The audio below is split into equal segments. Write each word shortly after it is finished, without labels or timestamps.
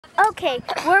Okay,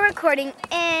 we're recording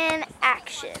in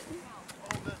action.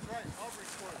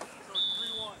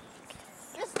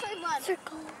 Just 3-1.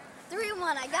 Circle.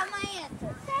 3-1. I got my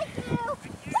answer. Thank you.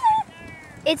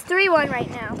 It's 3-1 right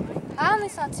now. I only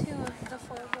saw 2 of the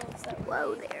 4 goals that were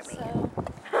Whoa made, there, so. man.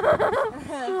 I have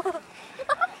no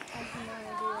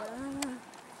idea.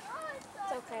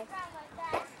 It's okay.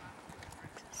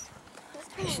 That's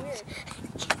kind of weird.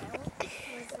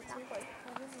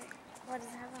 What does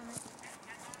it have on it?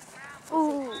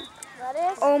 Ooh.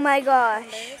 Lettuce? Oh my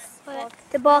gosh. What?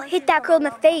 The ball hit that girl in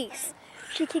the face.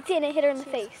 She kicked it and it hit her in the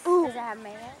face. Does it have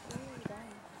mayo? Ooh, dang.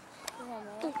 Does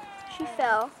it have mayo? She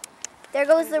fell. There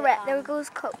goes the rep. There goes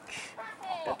coach.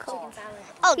 The Chicken coach. salad.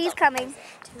 Oh, he's coming.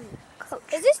 Tuna.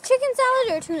 Coach. Is this chicken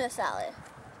salad or tuna salad?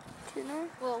 Tuna.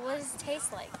 Well, what does it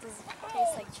taste like? Does it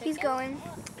taste like chicken? He's going.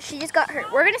 She just got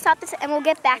hurt. We're gonna stop this and we'll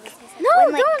get back. No,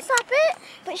 when, like- don't stop it.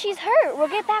 But she's hurt. We'll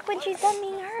get back when she's done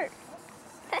being hurt.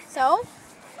 So?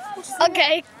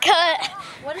 Okay, cut.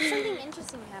 What if something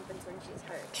interesting happens when she's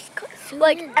hurt?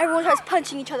 Like everyone starts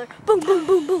punching each other. Boom, boom,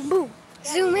 boom, boom, boom.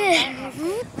 Zoom in.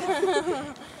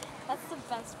 That's the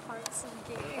best parts of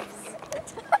games.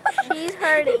 She's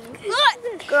hurting.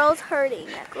 Girl's hurting.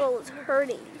 That girl is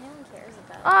hurting. No one cares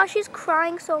about it. Oh, she's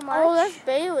crying so much. Oh, that's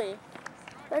Bailey.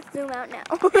 Let's zoom out now.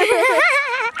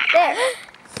 There.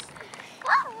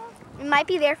 It might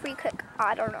be there for you quick.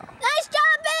 I don't know. Nice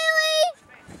job, Bailey.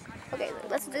 Okay,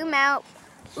 let's zoom out.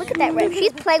 Look at that ref.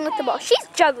 She's playing with the ball. She's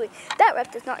juggling. That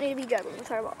ref does not need to be juggling with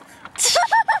our balls.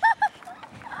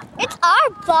 It's our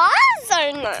balls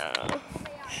or no?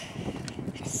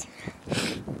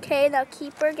 Okay, now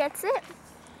keeper gets it.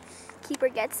 Keeper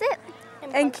gets it.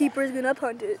 And keeper's gonna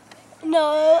punt it.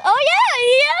 No. Oh yeah,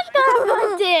 he has to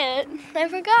punt it. I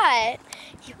forgot.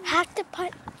 You have to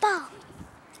punt the ball.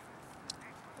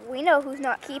 We know who's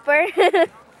not keeper.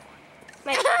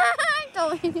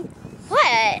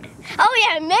 What? Oh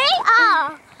yeah, me?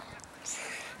 Oh.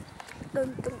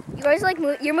 You guys like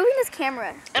you're moving this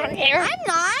camera. I don't care. I'm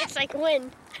not. It's like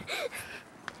wind.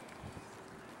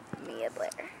 Mia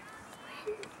Blair.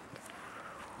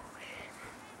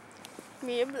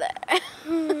 Me and Blair.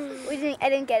 I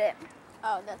didn't get it.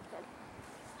 Oh, that's good.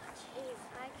 Jeez,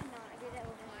 I cannot. I did that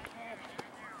over my head.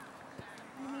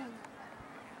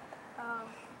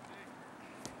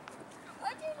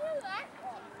 What'd you do that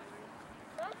for?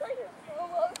 That's like a slow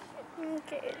motion.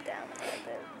 Okay, down a little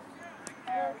bit.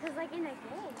 Because like in a game,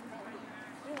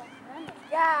 you like running.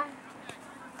 Yeah.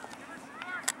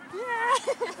 You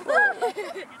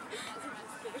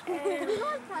know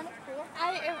what's kind of cool? I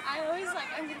always like,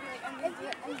 I'm gonna do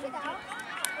it.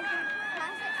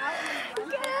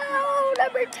 Go,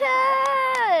 number 10.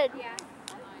 Yeah.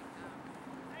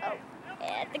 Oh,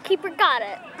 and the keeper got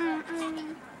it.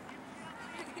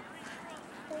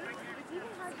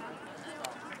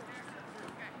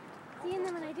 See, and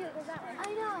then when I do it, goes that way.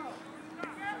 I know.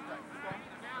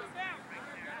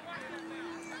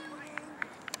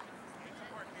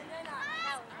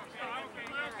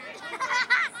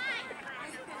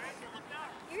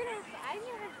 You're gonna have to, I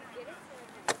knew how to get it.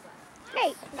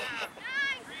 Hey.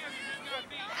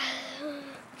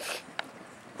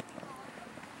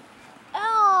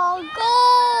 Oh,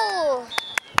 goal!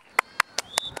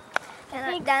 Dun,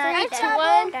 Big dun, three, dun,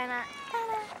 2-1. dun, dun,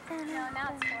 No, now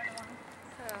it's 4-1.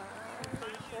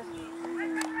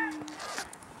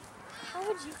 How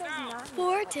would you guys not?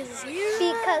 4-0.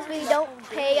 Because we don't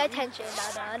pay attention.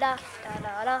 Da, da, da, da,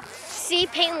 da, da. See,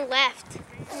 Peyton left.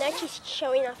 And now she's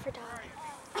showing off her dog.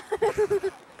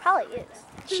 Probably is.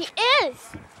 She is.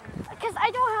 Because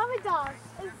I don't have a dog.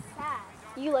 It's sad.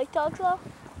 You like dogs though?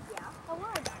 Yeah. I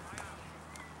want a dog.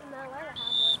 I'm not allowed to have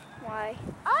one. Why?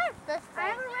 I have a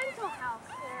rental house.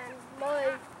 And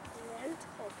my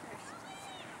rental person.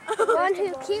 The one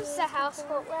who keeps the house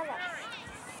won't let us.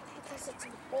 Because it's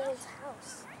an old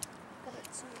house. But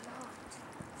it's not.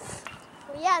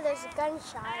 Well, yeah, there's a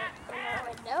gunshot in our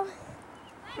window.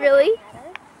 Really?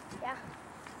 Yeah.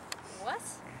 What?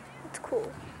 It's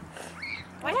cool.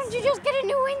 Why don't you just get a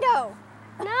new window?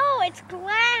 No, it's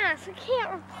glass. I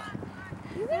can't.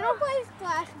 You can replace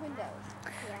glass windows.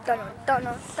 Don't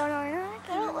know. I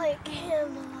don't like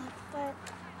him, but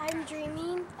I'm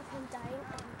dreaming of him dying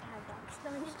and have dogs. No,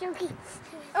 I'm just joking.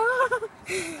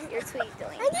 You're sweet,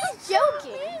 Dylan. I'm just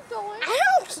joking. I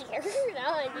don't care. No,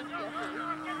 I'm just joking.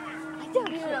 It's a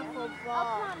beautiful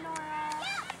ball.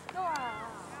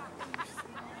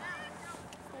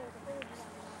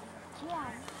 Yeah.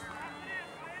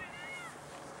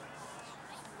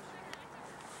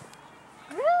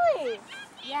 Really?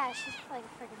 Yeah, she's like a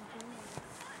freaking genius.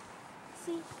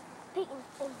 See, Peyton,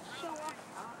 show off.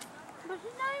 But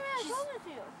she's not even as old as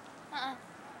you.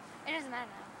 It doesn't matter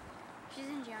now. She's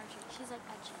in geometry. She's like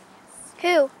a genius.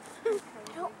 Who?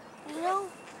 You know,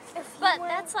 But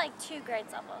that's like 2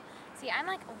 grades level. See, I'm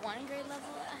like 1 grade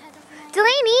level ahead of her.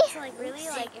 Delaney! So like really,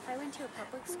 like if I went to a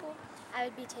public school, I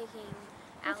would be taking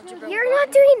algebra. you're 1.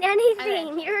 not doing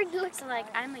anything. Okay. You're doing. So like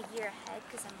I'm a year ahead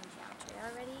because I'm in geometry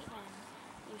already, and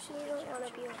you should You take don't want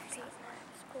to geometry. be a sophomore at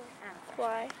school.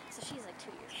 Why? So she's like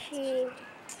 2 years. She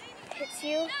hits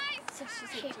you. So she's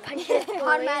She like punches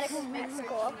Automatically boys at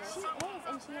school. She is,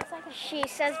 and she has like an She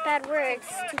says bad words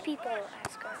to people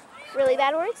at school. Really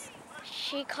bad words?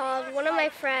 She called one of my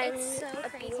friends It's so a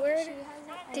crazy. B word. She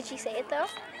has a Did she say it though? 98% in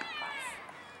her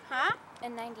class. Huh?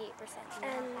 And 98%. Do you know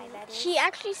And how high that is? she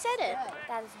actually said it.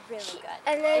 That is really good.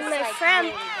 And then It's, my like,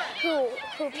 friend, really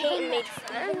who Peyton made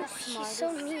fun, the she's so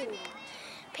smartest mean. student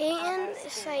Peyton at our is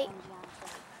school like, in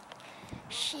geometry.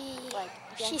 she's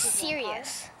Geometry's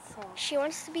serious. So She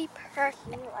wants to be perfect.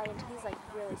 he's like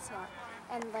really smart.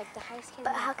 And like the highest kid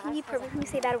But in how my can you be class has, perfect when you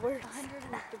say bad words?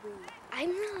 103.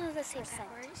 I'm not allowed to say bad Percent.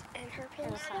 words, and her In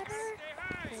parents her let class. her.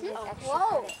 Because it's extra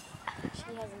Whoa. credit. She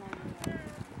has a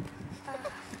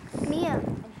 98. Mia.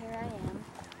 And here I am,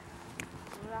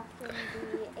 rocking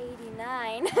the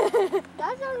 89.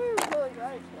 That's not even really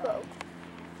good. Whoa.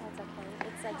 That's okay.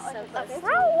 It's like so close. Okay. to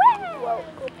Whoa.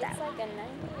 It's like a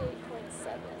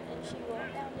 98.7, and she won't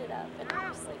round it up. And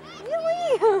I'm just like,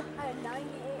 really? A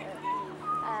 98.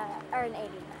 Or an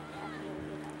 89.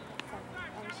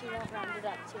 And she won't round it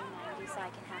up to a 90 so I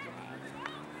can have an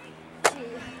A.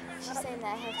 She's saying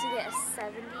that I have to get a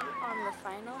 70 on the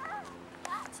final,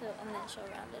 and then she'll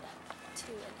round it up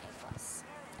to an A+.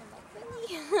 I'm like, really?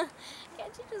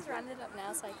 Can't you just round it up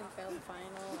now so I can fail the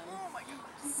final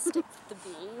and stick with the B?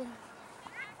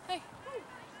 Hey.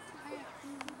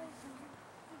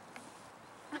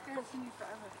 I haven't seen you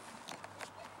forever.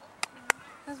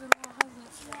 Has been a while, hasn't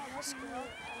it? Yeah, this girl.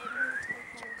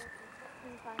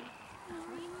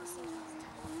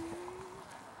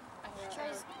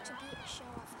 Tries to be a show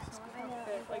off at school.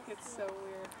 Like it's so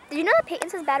weird. Did you know that Peyton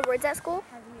says bad words at school?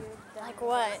 Like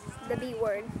what? The B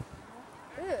word.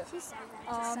 She said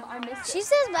that. I missed She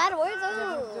says bad words. do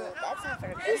Oh, it. that's not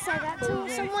very good. She said that to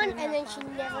someone, and then she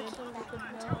never came back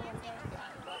until one day.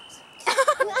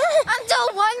 Until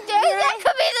one day, that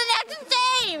could be the next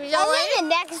day. And then the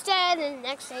next day, and then the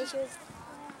next day, she was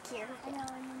here.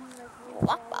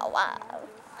 Wow, wow, wow.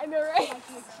 I know, right?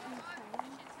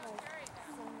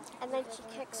 And then she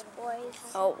kicks boys.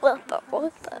 Oh, what the?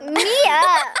 Mia!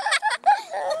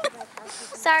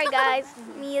 Sorry, guys.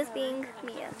 Mia's being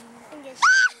Mia.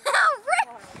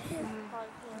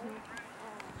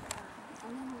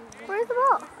 Where's the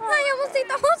ball? I almost ate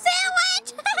the whole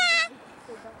sandwich!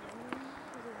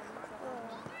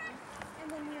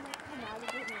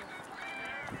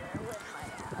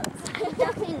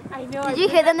 I know. Did you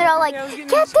hear them? They're all like, get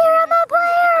there, I'm a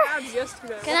player!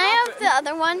 Yesterday. Can I have the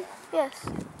other one? Yes.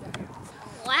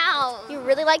 Wow. You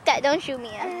really like that, don't you,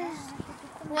 Mia?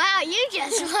 Wow, you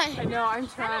just I like. know. I'm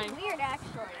trying. Weird, actually.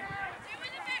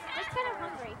 Just kind of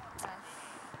hungry.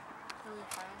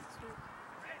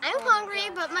 I'm hungry,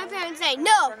 but my parents say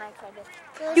no.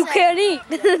 You can't eat.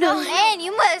 Man,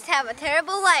 you must have a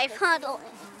terrible life, huh?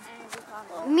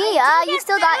 Mia, you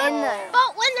still got in there.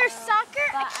 But when there's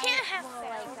soccer, I can't have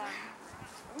food.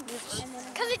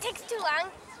 Because it takes too long.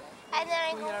 And then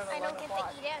I don't get to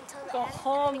eat it until the Go end.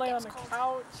 home, and lay it on the gets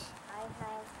cold. couch.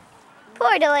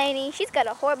 Poor Delaney, she's got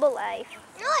a horrible life.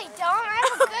 No, I don't. I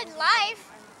have a good life.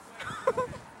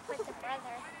 With the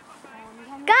brother.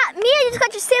 Mia, you just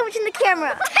got your sandwich in the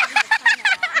camera.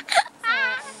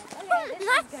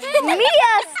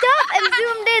 Mia, stop and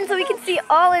zoomed in so we can see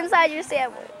all inside your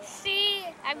sandwich. See,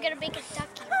 I'm going to make a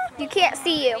ducky. You can't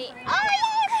see you. Oh,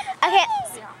 Okay,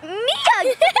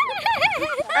 Mia!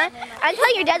 I'm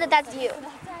telling your dad that that's you.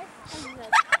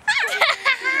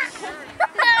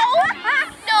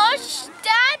 no,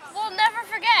 Dad will never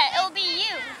forget. It'll be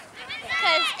you.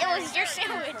 Because it was your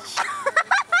sandwich.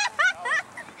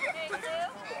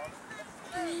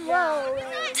 Whoa.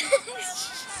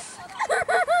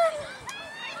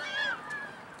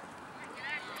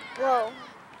 Whoa.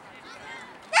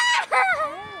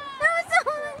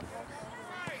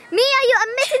 Mia,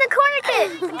 I'm missing the corner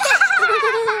kick.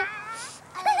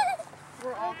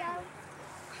 We're all coming.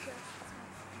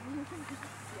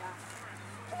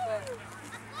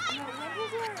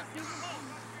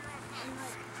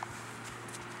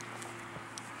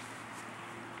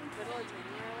 Middle of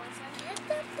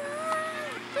January,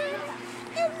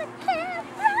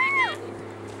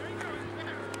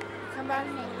 I come back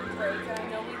from break, and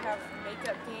I know we have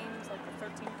makeup games like the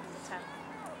 13th and the 10th.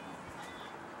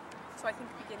 So I think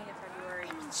beginning of February,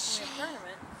 we have a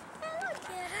tournament.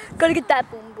 Gotta get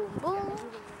that boom, boom, boom.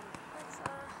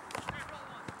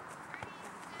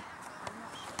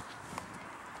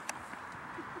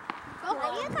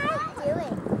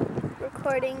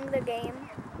 recording the game?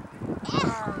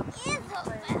 She's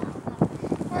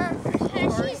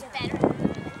better.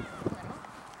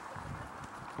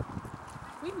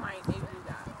 We might maybe do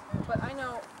that. But I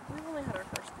know we've only had our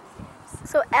first 3 games.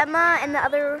 So Emma and the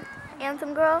other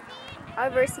Anthem girl are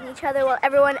versing each other while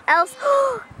everyone else.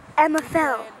 Emma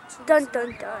fell. Dun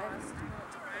dun dun.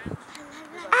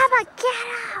 Emma, get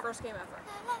up! First game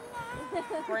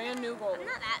ever. Brand new goalie. I'm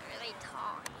not that really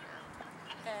tall.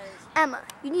 And Emma,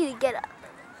 you need to get up.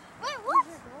 Wait, what?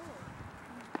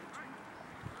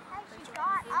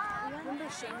 remember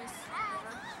Seamus?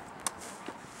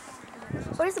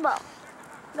 Where's the ball?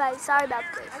 Guys, sorry about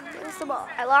this. Where's the ball?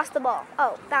 I lost the ball.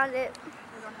 Oh, found it.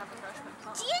 We don't have a freshman.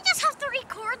 Huh? Do you just have to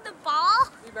record the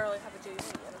ball We barely have a JV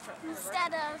and a freshman.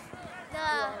 instead of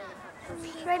the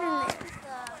Right in there.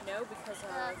 No, because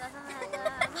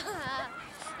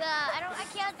I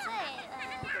can't say.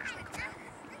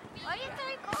 Why do you have to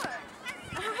record?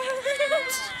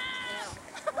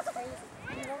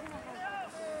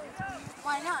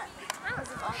 Why not?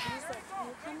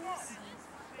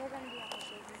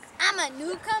 I'm a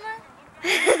newcomer.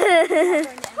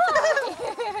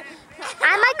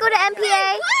 I might go to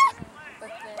MPA.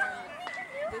 But then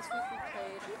this week we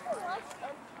played.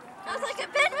 I was like,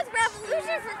 I've been with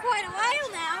Revolution for quite a while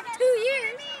now. 2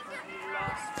 years. We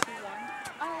lost 2-1.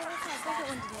 Oh, that's my second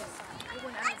one today.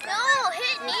 No,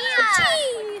 hit Nia.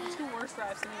 2 worst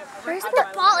drives to me I've ever Where's had Put in the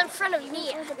my ball life. in front of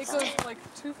Nia. It goes like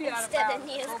 2 feet out of Instead of bounds.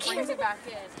 Nia's Or brings camera. it back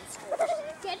in and scores.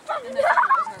 Get And then it goes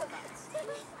out of bounds.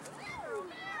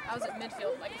 I was at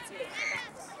midfield, I could see it.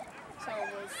 So it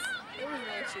was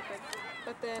really stupid.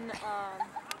 But then,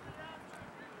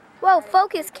 Whoa,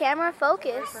 focus, camera,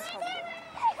 focus. first home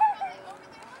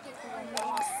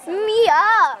goal.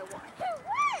 Mia!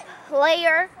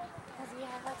 Player.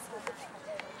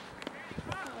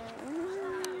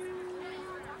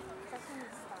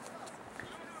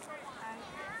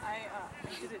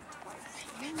 I did it twice.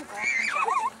 And then the ball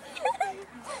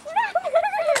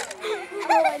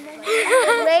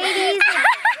Ladies.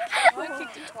 I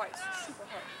kicked it twice, super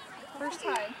hard. First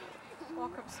time,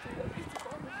 walk up straight.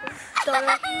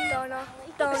 Donna, Donna,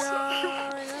 Donna.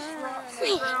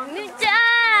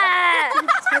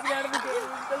 Took it out of the game.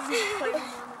 Doesn't play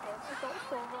anymore in the game. I felt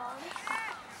so wrong.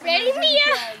 Ready, Mia?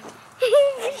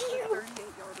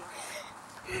 38-yard line.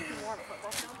 If you want a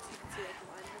football field, so you can see like the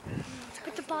line.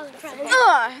 Put the ball in front of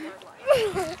Ugh.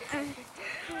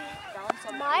 Balance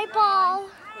on My the ball.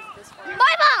 was this far.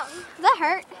 My ball. That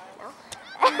hurt.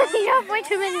 You have way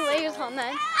too many layers on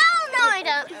that. Oh, no, I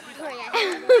don't.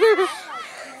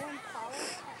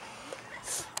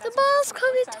 The ball's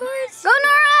coming towards. Go,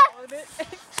 Nora! Followed it. Hit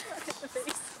the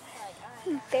face.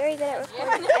 Very good at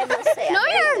recording. I must say. No,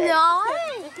 you're not.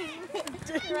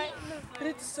 But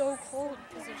it's so cold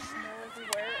because there's snow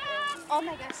everywhere and Oh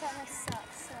my gosh, that must suck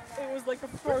so bad. it was like a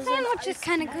frozen sandwich is ice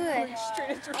kind of good.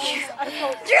 straight into her face. I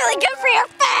felt It's really good for your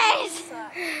face.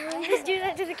 Just do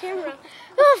that to the camera.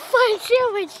 Oh, fun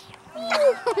sandwich.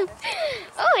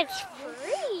 Oh, it's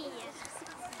free.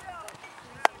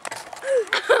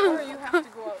 or you have to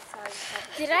go outside and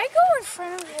have Did I go in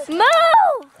front of you?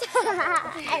 Move!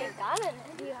 I got it.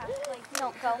 You have to like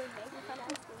Don't go.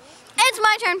 It's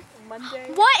my turn.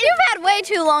 Monday. What? You've had way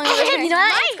too long of a turn. You know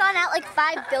what? It's gone out like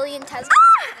 5 billion times.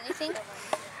 Anything?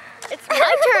 It's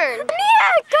my turn.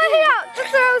 Mia, cut it out. The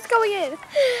throw's going in.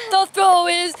 The throw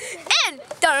is in.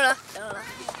 Da-da-da.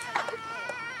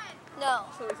 No.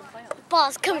 So we can play on it.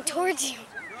 Ball's coming towards you.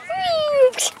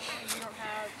 You don't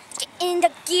have Get in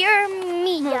the gear,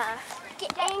 Mia.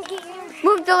 Get in gear.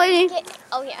 Move the lady.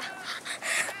 Oh yeah.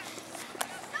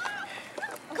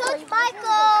 Coach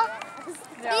Michael.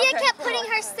 yeah, Mia okay. kept putting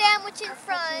her sandwich in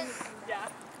front Yeah.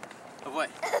 Of what?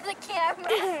 of the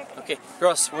camera. Okay,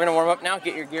 girls, we're gonna warm up now.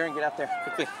 Get your gear and get out there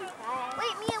quickly.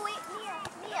 Wait, Mia,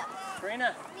 Mia.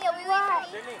 Karina, Mia, we wait for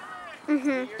Sydney, Mm-hmm.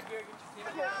 get your gear, get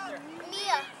your team out there.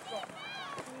 Mia.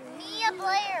 Mia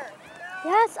Blair.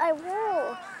 Yes, I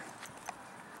will.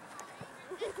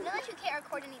 You know that you can't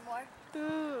record anymore.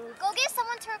 Go get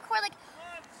someone to record. Like,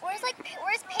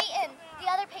 where's Peyton? The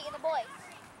other Peyton, the boy.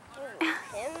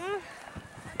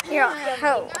 Here,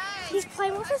 how? He's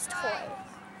playing with his toy.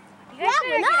 Yeah,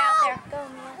 get out there. Go,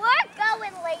 Mia. We're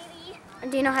going, lady.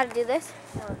 Do you know how to do this?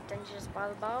 Well, then you just ball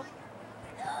the ball.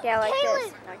 Yeah, like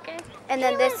this. Okay. And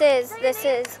then this is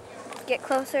get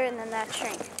closer, and then that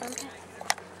shrink. Okay.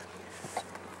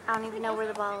 I don't even know where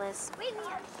the ball is. Wait,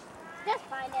 Mia. Just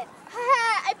find it.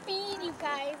 I beat you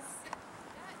guys.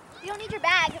 You don't need your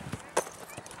bag.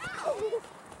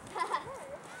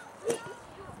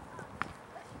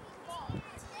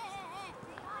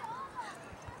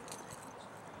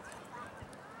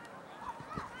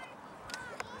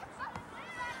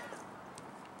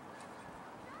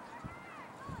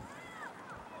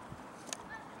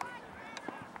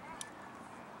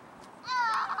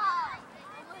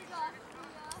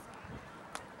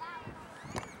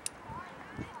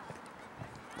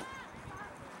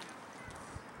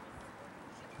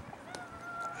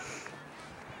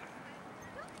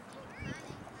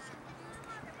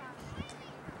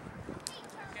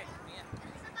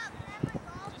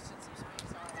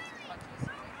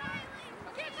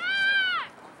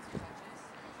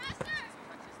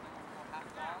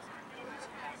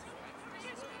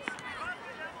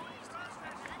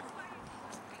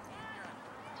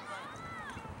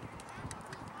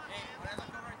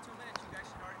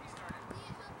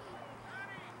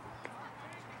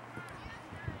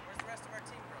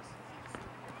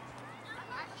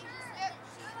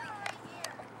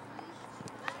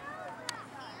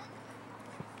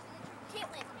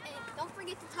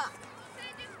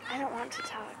 want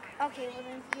to talk. Okay, well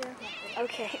then you don't have to.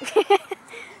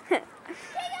 Okay.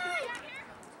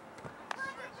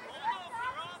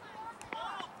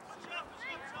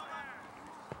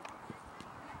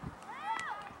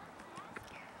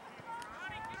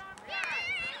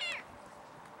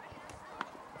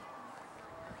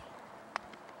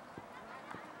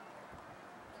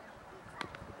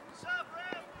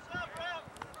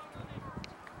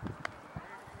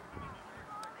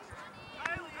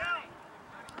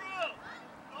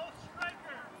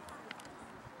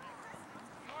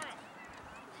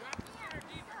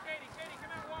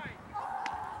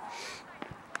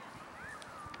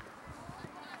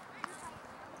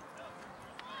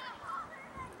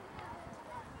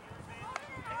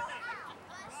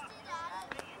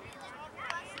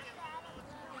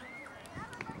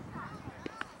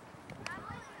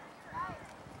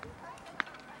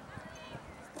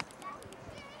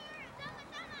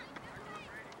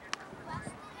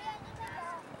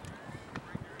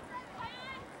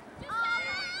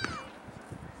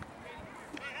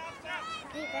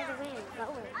 Hey, by the way, I'm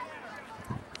going.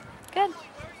 Good.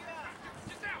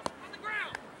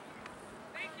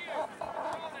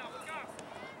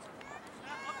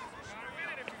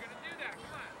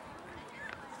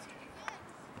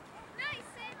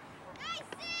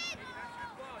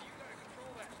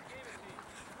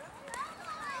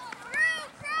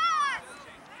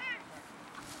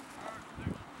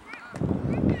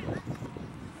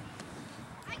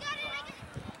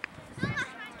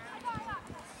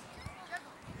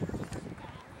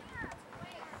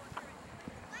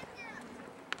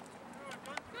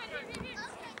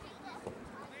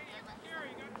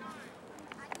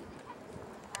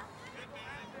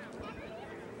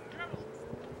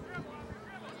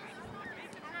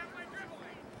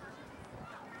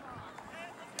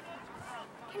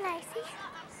 Can I see?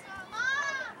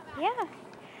 Yeah.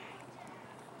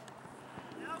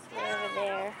 It's way over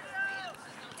there.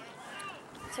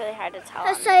 It's really hard to tell.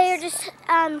 on So you're this. just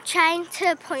trying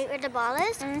to point where the ball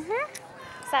is? Mm-hmm.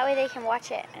 So that way they can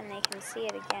watch it and they can see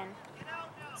it again.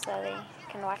 So they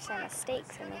can watch their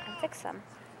mistakes and they can fix them.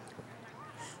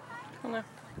 Okay.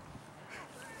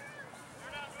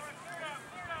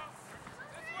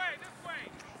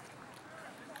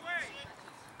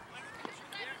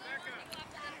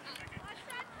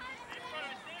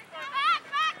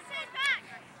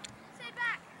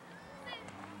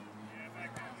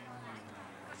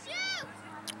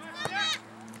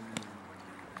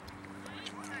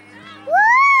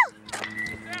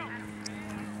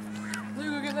 You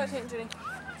go get that tent, Jenny,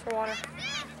 for water.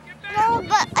 No,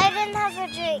 but I didn't have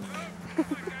a drink.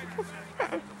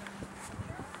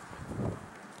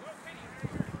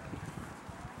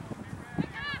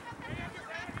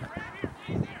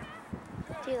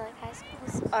 Do you like high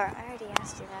schools? Or I already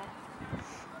asked you that.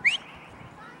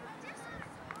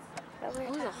 But It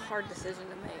was a hard decision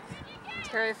to make.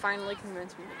 Terry finally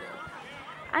convinced me to do it.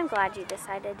 I'm glad you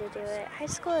decided to do it. High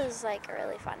school is like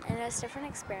really fun and it's a different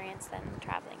experience than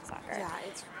traveling soccer. Yeah,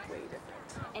 it's way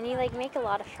different. And you like make a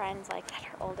lot of friends like that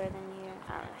are older than you.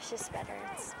 I don't know, it's just better.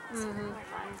 It's more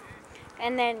fun.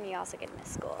 And then you also get to miss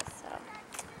school, so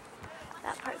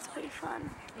that part's pretty fun.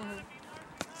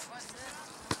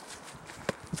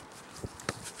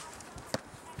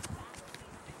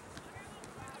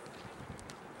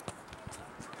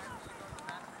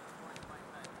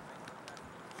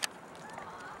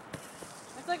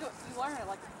 It's like you learn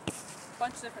like a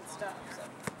bunch of different stuff. So.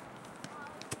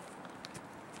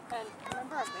 And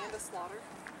remember Amanda Slaughter?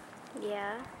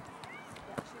 Yeah.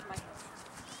 Yeah, she's my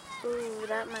coach. Ooh,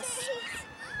 that must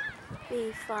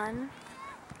be fun.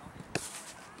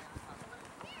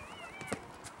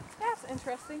 Yeah, it's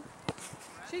interesting.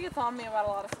 She gets on me about a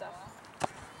lot of stuff.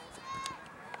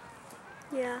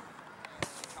 Yeah.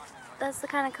 That's the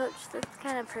kind of coach, that's the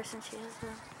kind of person she is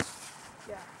now.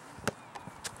 Yeah.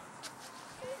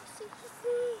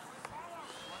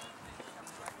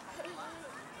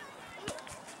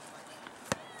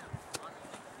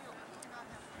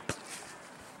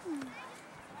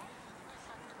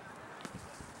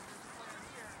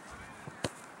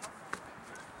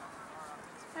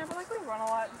 Yeah, but like we run a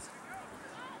lot.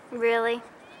 Really?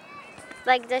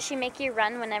 Like, does she make you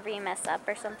run whenever you mess up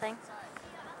or something?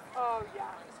 Oh yeah.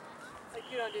 Like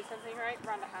you don't do something right,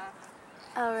 run to half.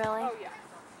 Oh, really? Oh yeah.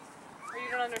 Or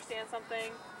you don't understand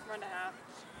something, run to half.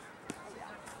 Oh yeah.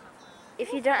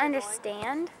 If you don't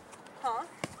understand, Huh?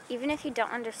 even if you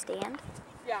don't understand,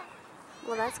 Yeah.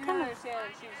 well, that's You don't kind of,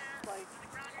 understand. She's like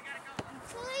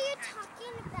Who are you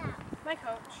talking about? my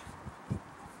coach.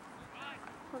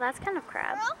 well, that's kind of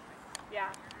crap.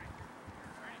 Yeah.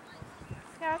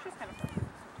 Yeah, it's just kind of fun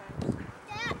sometimes.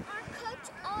 Dad, our coach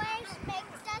always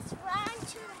makes us run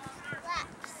to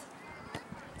laps.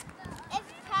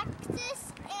 It's practice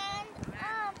and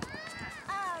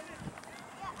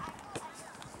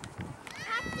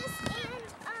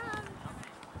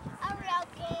a real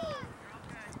game.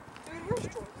 Dude, where's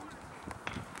Jordan?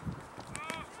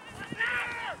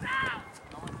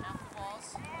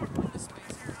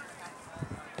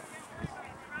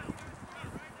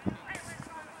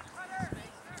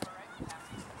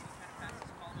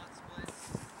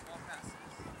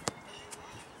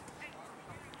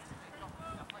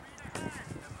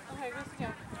 Okay, let's go.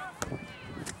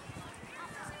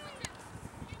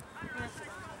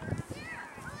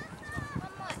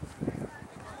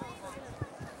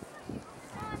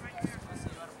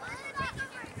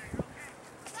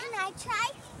 Can I try?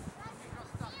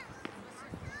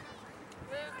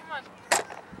 Come on.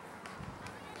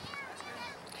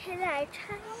 Can I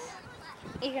try?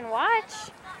 You can watch.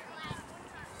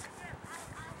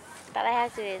 But I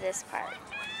have to do this part.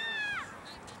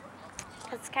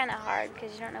 It's kind of hard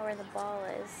because you don't know where the ball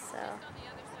is, so.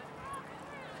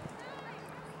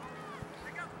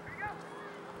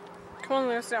 Come on,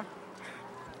 Lucia.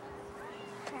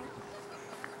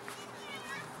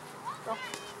 Go.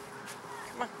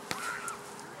 Come on.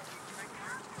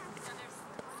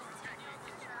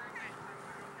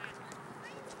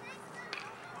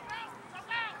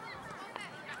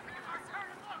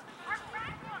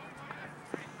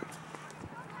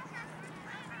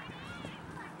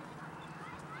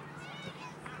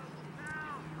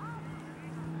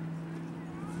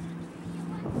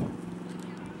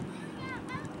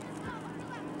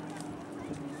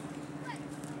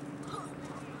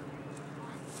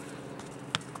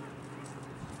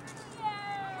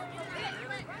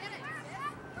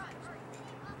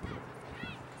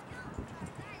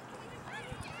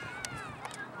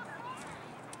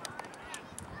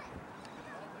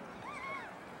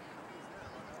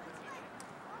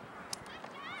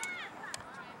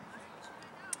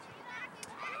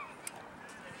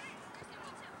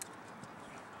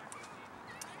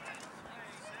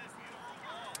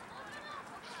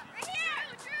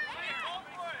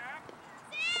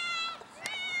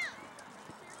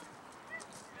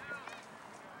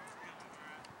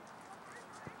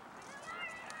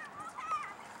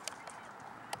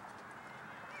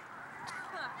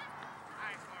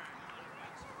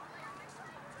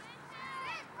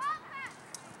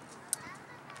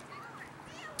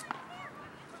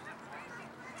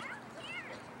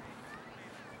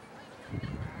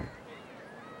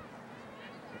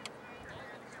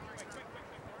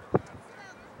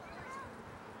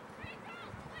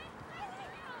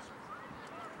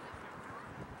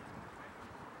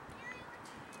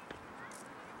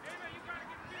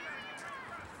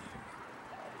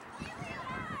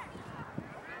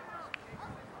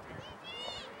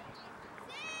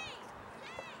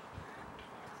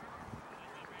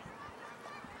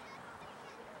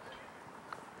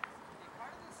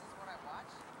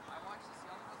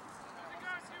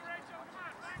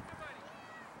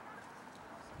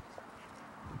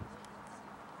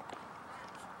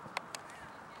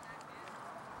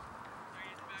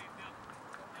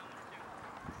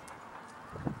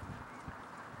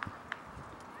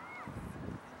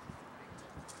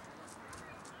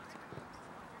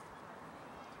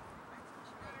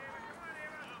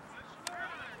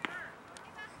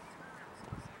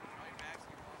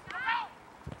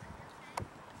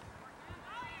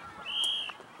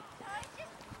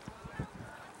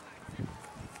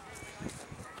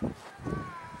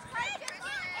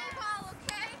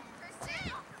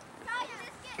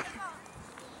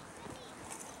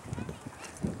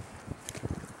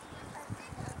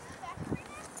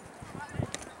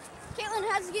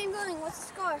 How's the game going? What's the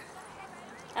score?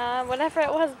 Whatever it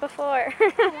was before. No.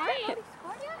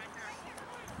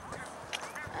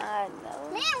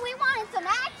 Man, we wanted some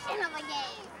action of a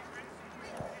game.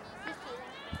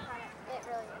 It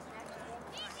really is an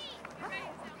action game.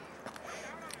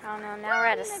 I don't know. Now we're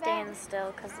at a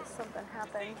standstill because something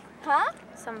happened. Huh?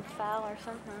 Some foul or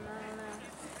something. I don't know.